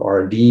does a lot of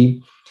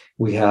R&D.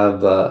 We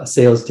have a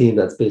sales team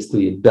that's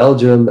basically in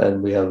Belgium,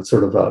 and we have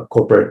sort of a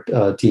corporate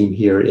team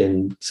here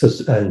in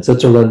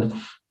Switzerland.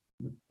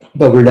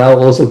 But we're now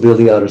also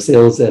building out a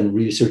sales and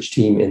research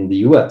team in the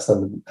US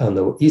on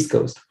the East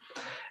Coast.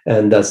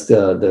 And that's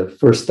the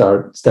first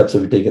steps that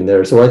we've taken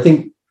there. So I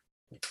think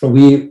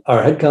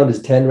our headcount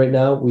is 10 right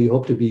now. We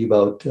hope to be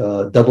about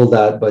double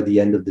that by the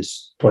end of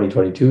this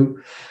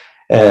 2022.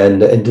 And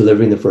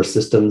delivering the first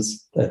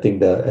systems, I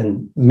think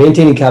and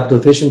maintaining capital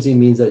efficiency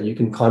means that you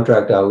can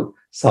contract out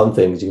some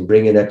things. You can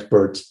bring in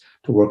experts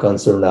to work on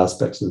certain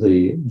aspects of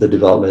the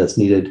development that's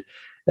needed.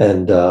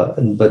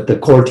 But the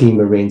core team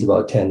remains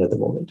about 10 at the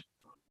moment.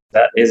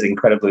 That is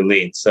incredibly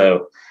lean.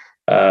 So,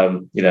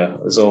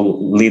 this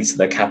all leads to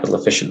the capital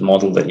efficient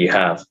model that you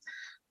have.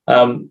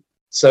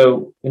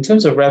 So in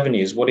terms of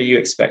revenues, what are you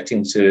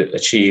expecting to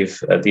achieve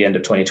at the end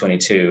of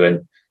 2022?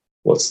 And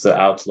what's the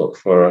outlook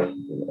for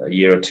a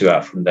year or two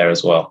out from there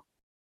as well?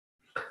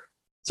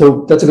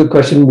 So that's a good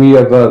question. We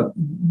have,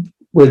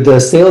 with the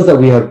sales that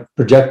we have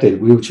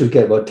projected, we should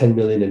get about 10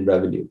 million in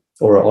revenue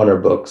or on our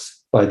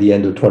books by the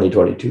end of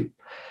 2022.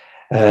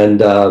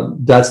 And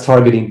that's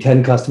targeting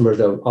 10 customers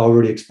that have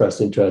already expressed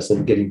interest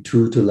in getting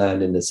 2 to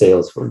land in the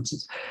sales, for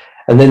instance.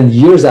 And then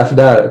years after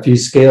that, if you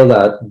scale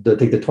that,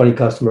 take the 20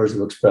 customers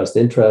who expressed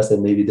interest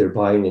and maybe they're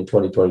buying in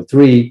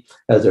 2023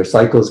 as their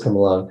cycles come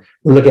along,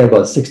 we're looking at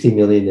about 60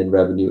 million in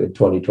revenue in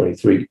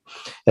 2023.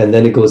 And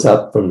then it goes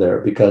up from there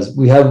because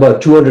we have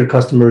about 200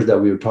 customers that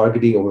we were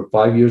targeting over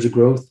 5 years of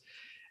growth.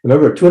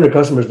 Remember, 200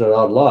 customers are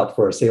not a lot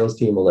for a sales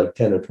team of like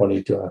 10 or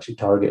 20 to actually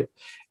target.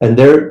 And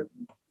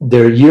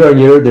their year on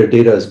year, their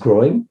data is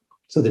growing,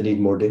 so they need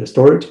more data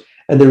storage,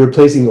 and they're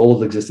replacing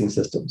old existing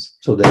systems,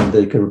 so then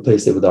they can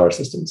replace it with our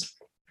systems.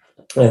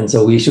 And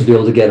so we should be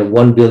able to get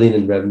 1 billion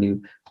in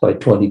revenue by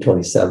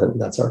 2027.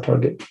 That's our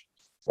target.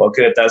 Well,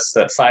 good. That's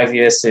 5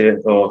 years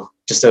or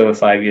just over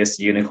 5 years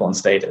to unicorn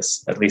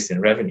status, at least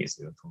in revenues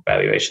from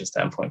valuation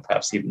standpoint,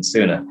 perhaps even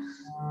sooner.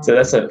 So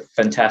that's a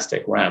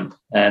fantastic ramp.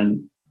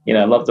 And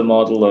I love the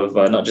model of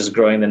not just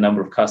growing the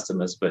number of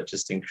customers, but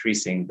just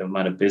increasing the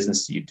amount of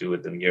business you do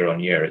with them year on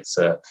year. It's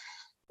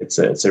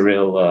a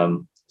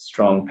real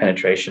strong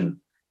penetration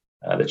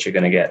that you're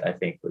going to get, I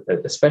think,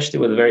 especially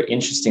with a very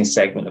interesting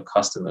segment of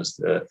customers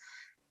that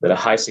are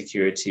high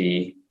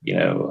security,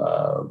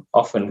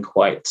 often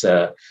quite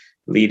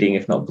leading,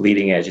 if not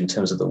bleeding edge, in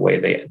terms of the way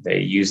they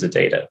use the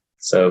data.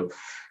 So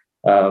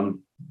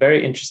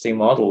very interesting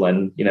model,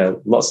 and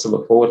lots to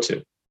look forward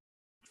to.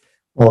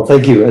 Well,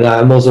 thank you. And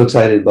I'm also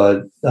excited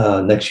about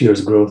next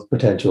year's growth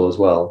potential as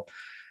well.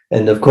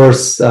 And of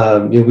course,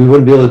 we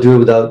wouldn't be able to do it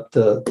without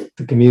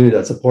the community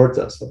that supports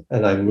us.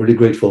 And I'm really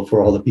grateful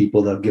for all the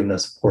people that have given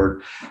us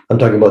support. I'm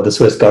talking about the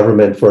Swiss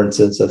government, for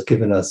instance, that's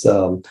given us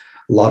a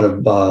lot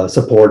of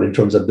support in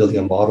terms of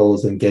building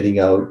models and getting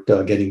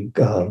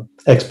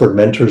expert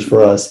mentors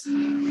for us.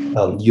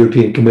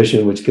 European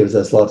Commission, which gives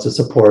us lots of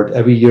support.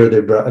 Every year,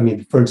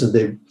 for instance,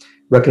 they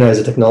recognize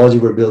the technology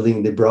we're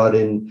building. They brought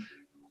in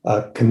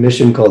a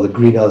commission called the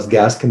Greenhouse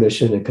Gas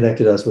Commission and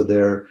connected us with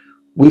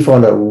we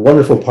found a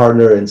wonderful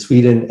partner in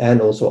Sweden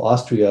and also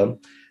Austria,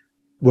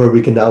 where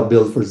we can now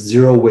build for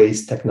zero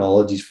waste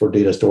technologies for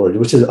data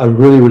storage, I'm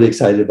really, really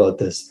excited about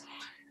this.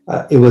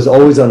 It was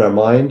always on our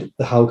mind,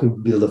 how can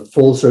we build a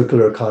full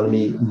circular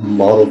economy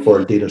model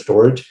for data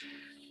storage?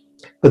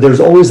 But there's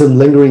always some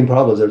lingering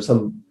problems.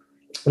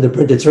 The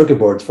printed circuit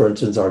boards, for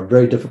instance, are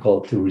very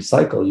difficult to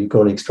recycle. You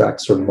can only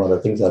extract a certain amount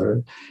of things out of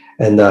it.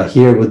 And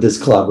here with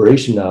this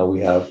collaboration now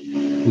we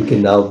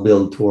can now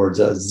build towards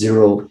a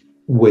zero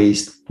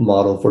waste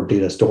model for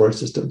data storage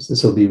systems.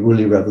 This will be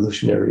really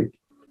revolutionary.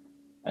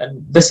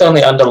 And this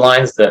only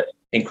underlines the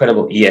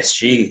incredible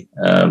ESG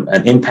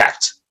and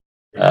impact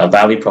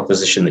value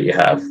proposition that you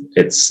have.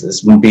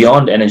 It's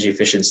beyond energy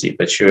efficiency,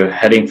 but you're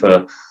heading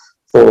for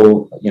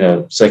full,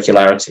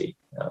 circularity,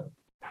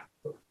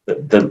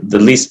 the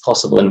least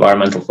possible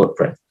environmental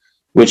footprint,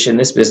 which in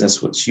this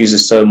business, which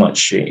uses so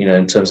much,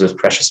 in terms of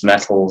precious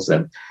metals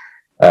and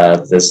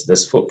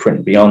this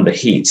footprint beyond the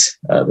heat,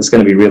 that's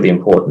going to be really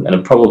important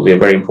and probably a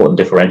very important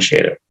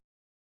differentiator.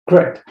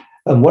 Correct.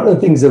 One of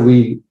the things that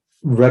we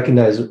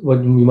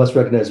must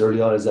recognize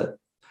early on is that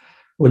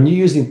when you're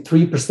using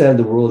 3% of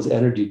the world's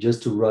energy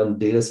just to run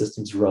data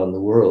systems around the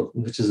world,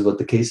 which is what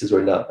the case is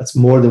right now, that's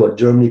more than what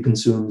Germany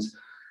consumes,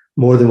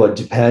 more than what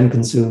Japan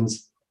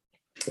consumes.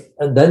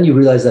 And then you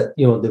realize that,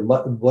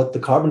 what the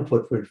carbon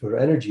footprint for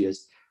energy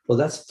is, well,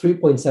 that's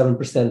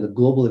 3.7% of the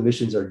global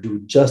emissions are due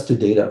just to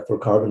data for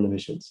carbon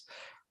emissions.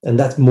 And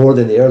that's more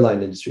than the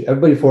airline industry.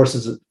 Everybody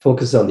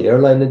focuses on the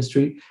airline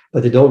industry,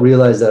 but they don't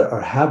realize that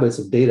our habits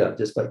of data,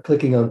 just by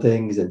clicking on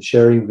things and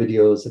sharing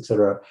videos,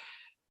 etc.,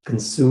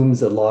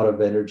 consumes a lot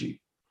of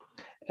energy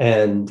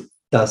and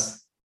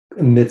thus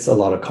emits a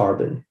lot of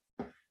carbon.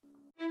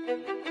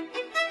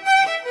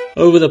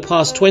 Over the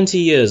past 20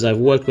 years, I've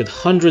worked with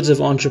hundreds of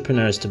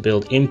entrepreneurs to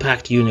build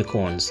impact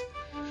unicorns.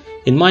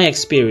 In my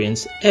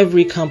experience,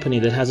 every company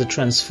that has a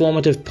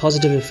transformative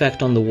positive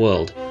effect on the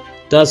world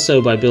does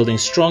so by building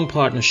strong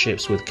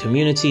partnerships with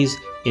communities,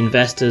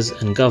 investors,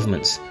 and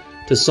governments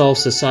to solve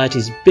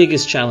society's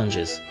biggest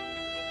challenges.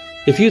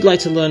 If you'd like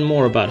to learn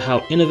more about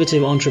how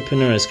innovative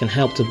entrepreneurs can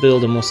help to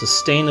build a more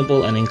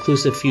sustainable and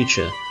inclusive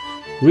future,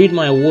 read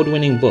my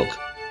award-winning book,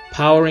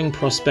 Powering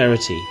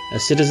Prosperity, A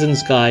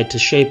Citizen's Guide to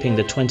Shaping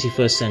the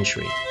 21st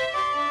Century.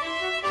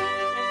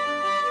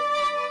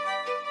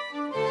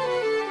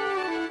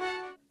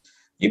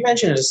 You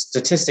mentioned a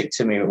statistic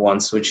to me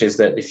once, which is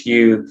that if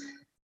you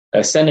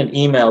send an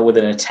email with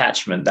an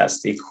attachment,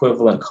 that's the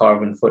equivalent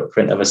carbon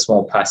footprint of a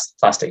small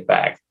plastic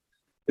bag.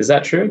 Is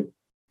that true?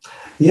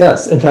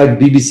 Yes. In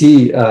fact,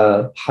 BBC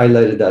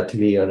highlighted that to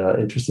me on an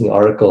interesting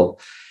article.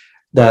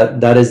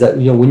 That is that,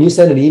 when you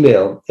send an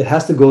email, it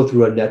has to go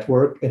through a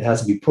network, it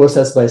has to be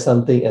processed by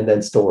something and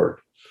then stored.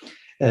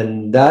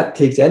 And that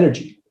takes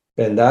energy.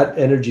 And that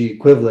energy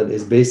equivalent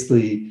is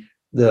basically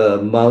the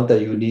amount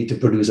that you need to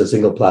produce a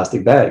single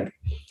plastic bag.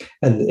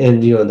 And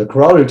the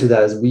corollary to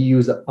that is we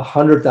use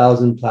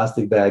 100,000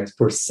 plastic bags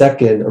per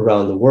second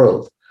around the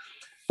world,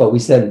 but we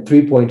send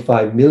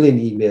 3.5 million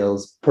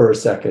emails per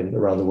second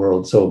around the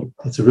world. So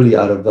it's really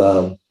out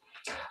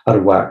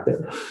of whack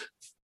there.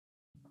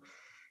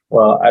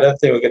 Well, I don't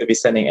think we're going to be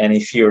sending any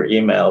fewer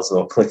emails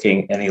or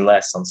clicking any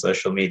less on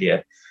social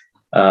media.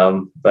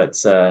 But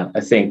I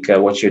think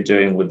what you're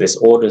doing with this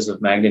orders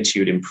of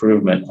magnitude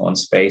improvement on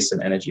space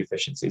and energy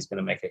efficiency is going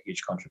to make a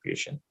huge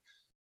contribution,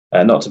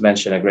 not to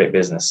mention a great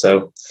business.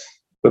 So,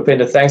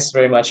 Bhupinder, thanks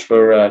very much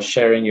for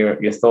sharing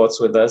your thoughts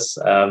with us.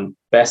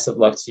 Best of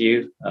luck to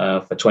you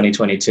for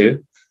 2022.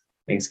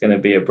 I think it's going to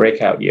be a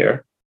breakout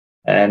year.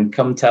 And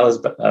come tell us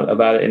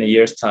about it in a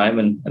year's time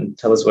and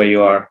tell us where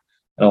you are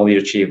and all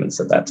your achievements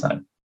at that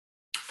time.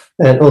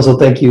 And also,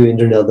 thank you,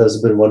 Indranil.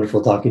 That's been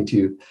wonderful talking to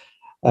you.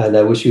 And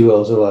I wish you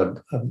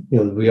also,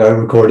 we are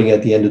recording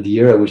at the end of the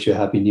year. I wish you a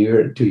happy new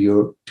year to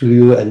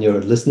you and your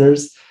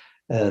listeners.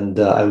 And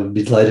I would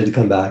be delighted to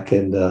come back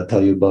and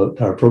tell you about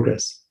our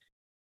progress.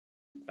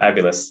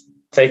 Fabulous.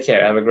 Take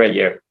care. Have a great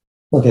year.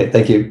 Okay,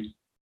 thank you.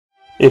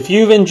 If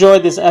you've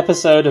enjoyed this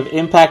episode of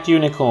Impact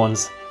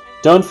Unicorns,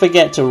 don't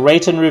forget to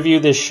rate and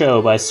review this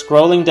show by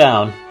scrolling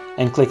down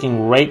and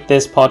clicking Rate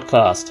This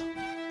Podcast.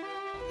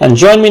 And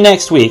join me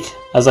next week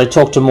as I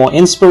talk to more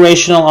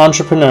inspirational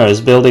entrepreneurs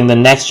building the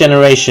next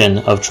generation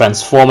of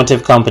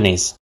transformative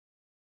companies.